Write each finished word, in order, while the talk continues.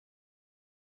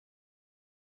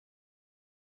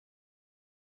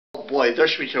boy, there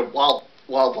should be some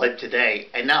wildlife today.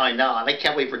 I know, and I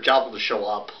can't wait for Jopple to show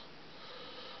up.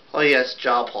 Oh yes,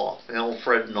 Jopple, my old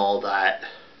friend and all that.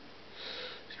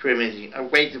 It's pretty amazing.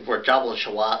 I'm waiting for Jopple to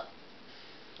show up.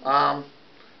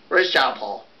 Where's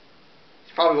Jopple?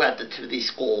 He's probably at the Timothy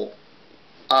school.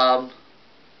 Can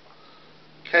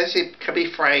I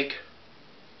be Frank?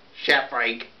 Chef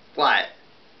Frank? What?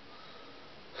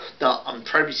 No, I'm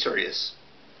trying to be serious.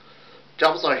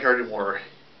 Jopple's not here anymore.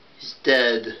 He's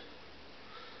dead.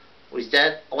 Oh, he's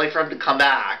dead? I'll wait for him to come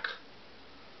back.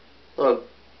 Look,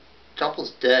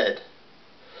 Jopple's dead.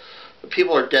 The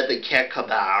people are dead, they can't come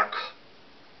back.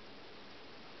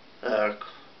 But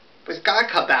he's gotta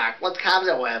come back. What's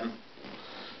happening to him?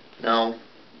 No.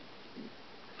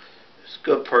 He's a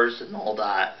good person and all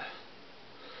that.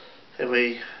 And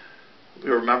we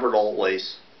remembered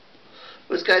always.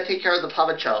 Who's gonna take care of the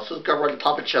puppet shows? Who's gonna run the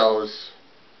puppet shows?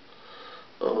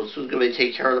 Oh, who's gonna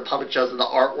take care of the puppet shows and the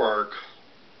artwork?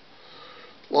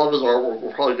 A lot of his artwork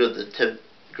will probably go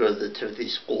to the Timothy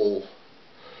School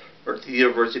or to the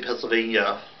University of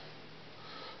Pennsylvania.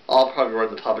 I'll probably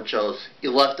run the puppet shows.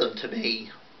 You left them to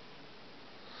me.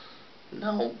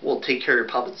 No, we'll take care of your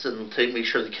puppets and make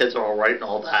sure the kids are alright and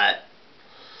all that.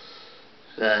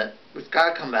 That we've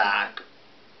got to come back.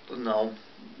 No,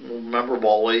 we'll remember him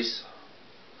always.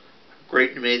 Great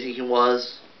and amazing he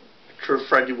was. A true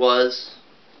friend he was.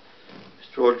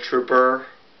 He's a trooper.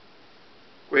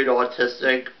 Great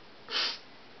autistic.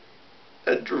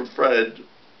 And true friend.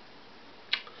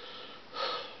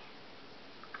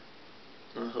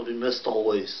 He'll be missed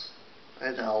always.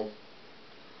 I know.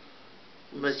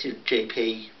 Miss you,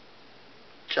 JP.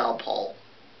 Jopple.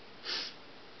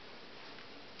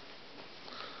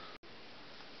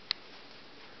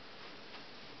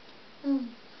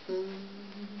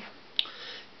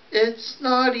 It's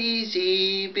not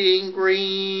easy being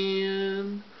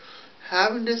green,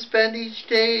 having to spend each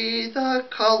day the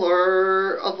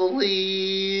color of the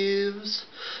leaves,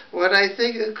 when I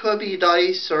think it could be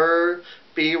nicer,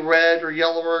 be red or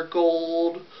yellow or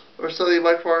gold, or something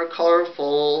much more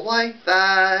colorful like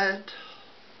that.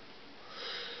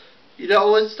 You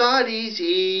know, it's not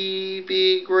easy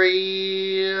being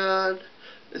green.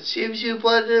 It seems you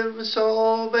blend in with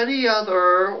so many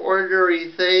other ordinary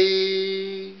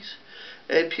things,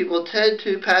 and people tend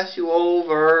to pass you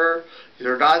over.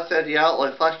 You're not standing out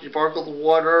like flashing sparkles of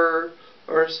water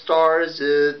or stars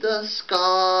in the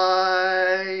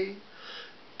sky.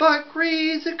 But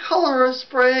green's the color of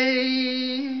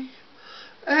spring,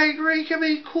 and green can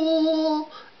be cool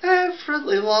and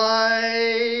friendly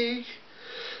like,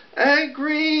 and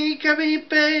green can be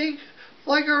big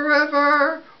like a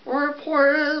river, or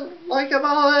important like a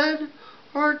mountain,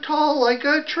 or tall like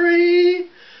a tree.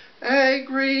 And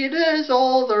green is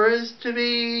all there is to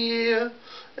be.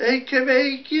 It can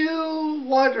make you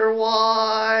wonder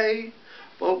why.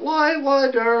 But why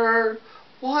wonder?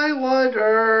 Why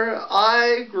wonder?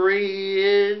 I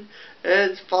green.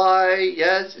 It's fine.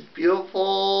 Yes, it's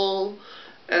beautiful.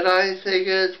 And I think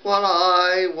it's what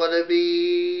I want to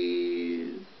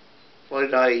be.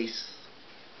 What nice.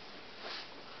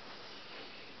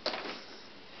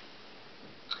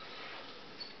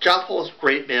 Jopple was a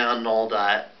great man and all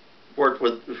that.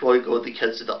 Was really good with the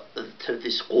kids at the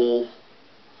Timothy School,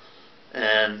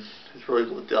 and he was really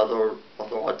good with the other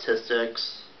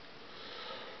autistics.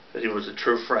 And he was a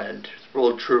true friend. He was a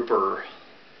real trooper.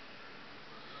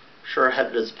 Sure,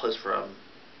 heaven is a place for him.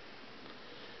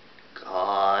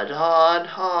 God on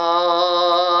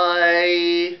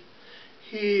high,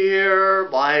 hear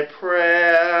my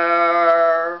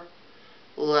prayer.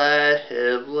 Let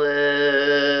him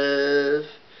live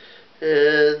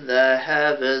in the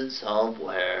heavens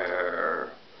somewhere.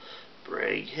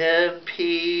 Bring him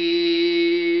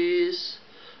peace,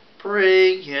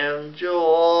 bring him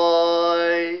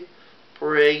joy,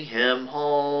 bring him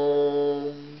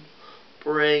home,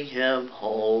 bring him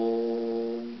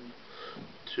home.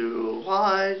 To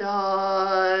I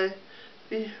die,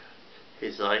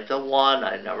 he's like the one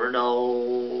I never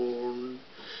known.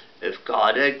 If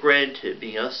God had granted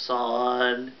me a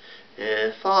son,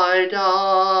 if I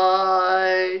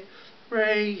die,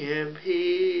 bring him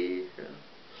peace,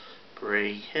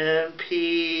 bring him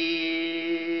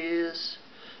peace,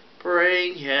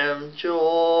 bring him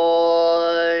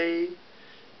joy.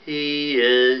 He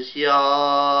is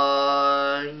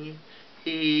young,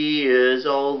 he is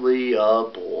only a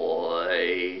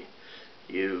boy.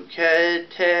 You can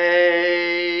take